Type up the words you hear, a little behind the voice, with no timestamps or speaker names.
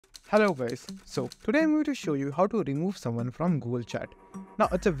Hello guys, so today I'm going to show you how to remove someone from Google Chat. Now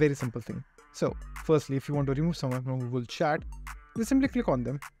it's a very simple thing. So firstly, if you want to remove someone from Google Chat, just simply click on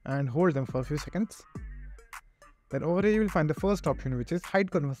them and hold them for a few seconds. Then over here you will find the first option, which is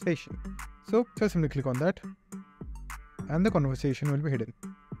hide conversation. So just simply click on that and the conversation will be hidden.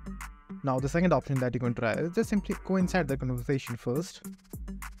 Now the second option that you can try is just simply go inside the conversation first.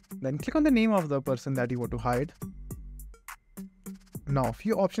 Then click on the name of the person that you want to hide. Now a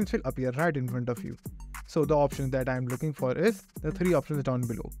few options will appear right in front of you. So the options that I am looking for is the three options down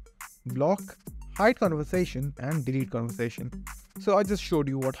below: block, hide conversation and delete conversation. So I just showed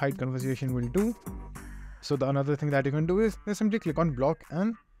you what hide conversation will do. So the another thing that you can do is just simply click on block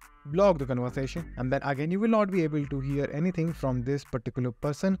and block the conversation, and then again you will not be able to hear anything from this particular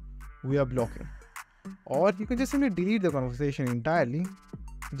person we are blocking. Or you can just simply delete the conversation entirely,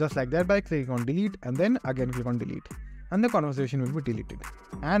 just like that, by clicking on delete and then again click on delete, and the conversation will be deleted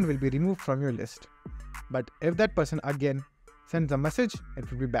and will be removed from your list. But if that person again sends a message, it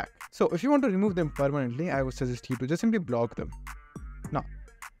will be back. So if you want to remove them permanently, I would suggest you to just simply block them. Now,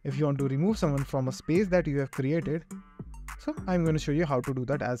 if you want to remove someone from a space that you have created, so I'm going to show you how to do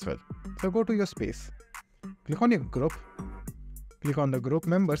that as well. So go to your space, click on your group, click on the group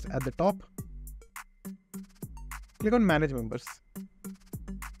members at the top, click on manage members.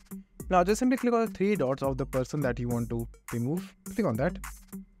 Now just simply click on the three dots of the person that you want to remove, click on that,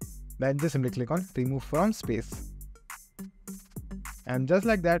 then just simply click on remove from space. And just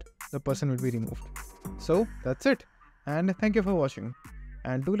like that, the person will be removed. So that's it, and thank you for watching,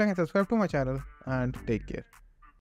 and do like and subscribe to my channel, and take care.